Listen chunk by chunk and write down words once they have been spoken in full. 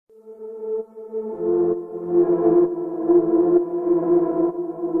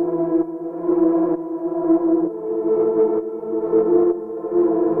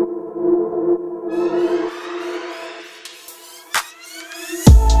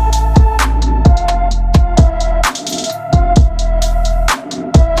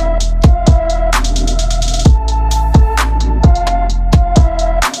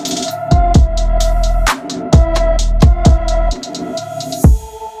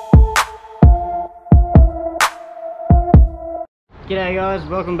G'day guys,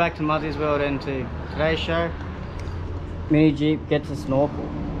 welcome back to MUZZY'S World and to today's show. Mini Jeep gets a snorkel.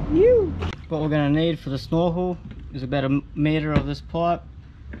 What we're going to need for the snorkel is about a meter of this pipe,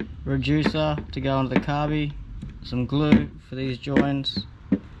 reducer to go onto the carby, some glue for these joints,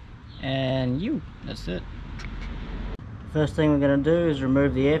 and that's it. First thing we're going to do is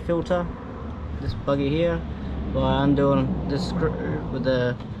remove the air filter, this buggy here, by undoing this screw with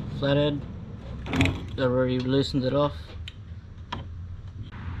the flathead. I've already loosened it off.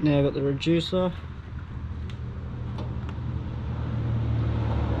 Now I've got the reducer.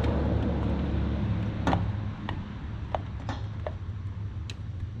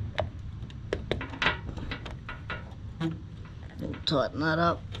 We'll tighten that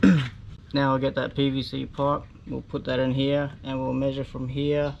up. Now I'll get that PVC pipe, we'll put that in here and we'll measure from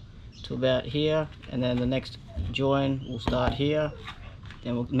here to about here, and then the next join will start here.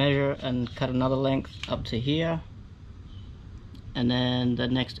 Then we'll measure and cut another length up to here, and then the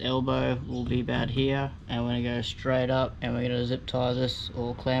next elbow will be about here, and we're going to go straight up and we're going to zip tie this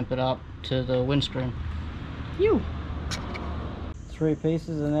or clamp it up to the windscreen. 3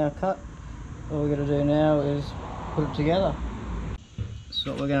 pieces are now cut. All we're going to do now is put it together.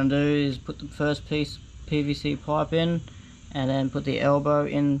 So what we're going to do is put the first piece PVC pipe in, and then put the elbow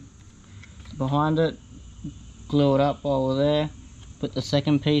in behind it, glue it up while we're there, put the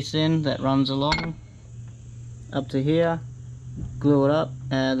second piece in that runs along up to here, glue it up,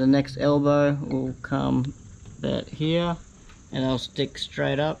 and the next elbow will come about here and they'll stick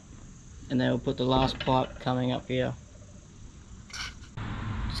straight up, and then we'll put the last pipe coming up here.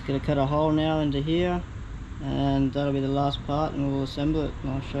 Just gonna cut a hole now into here, and that'll be the last part, and we'll assemble it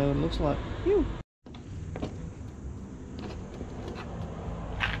and I'll show you what it looks like.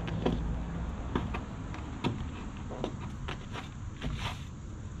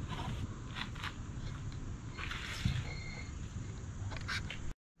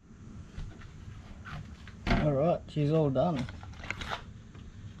 Alright, she's all done.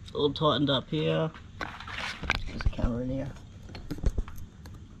 It's all tightened up here. There's a camera in here.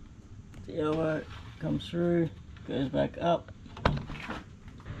 The elbow comes through, goes back up,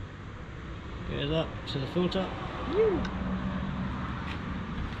 goes up to the filter.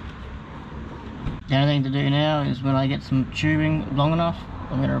 The only thing to do now is, when I get some tubing long enough,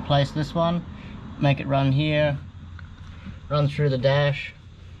 I'm going to replace this one, make it run here, run through the dash,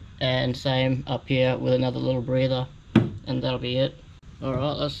 and same up here with another little breather, and that'll be it.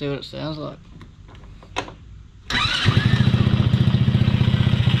 Alright, let's see what it sounds like.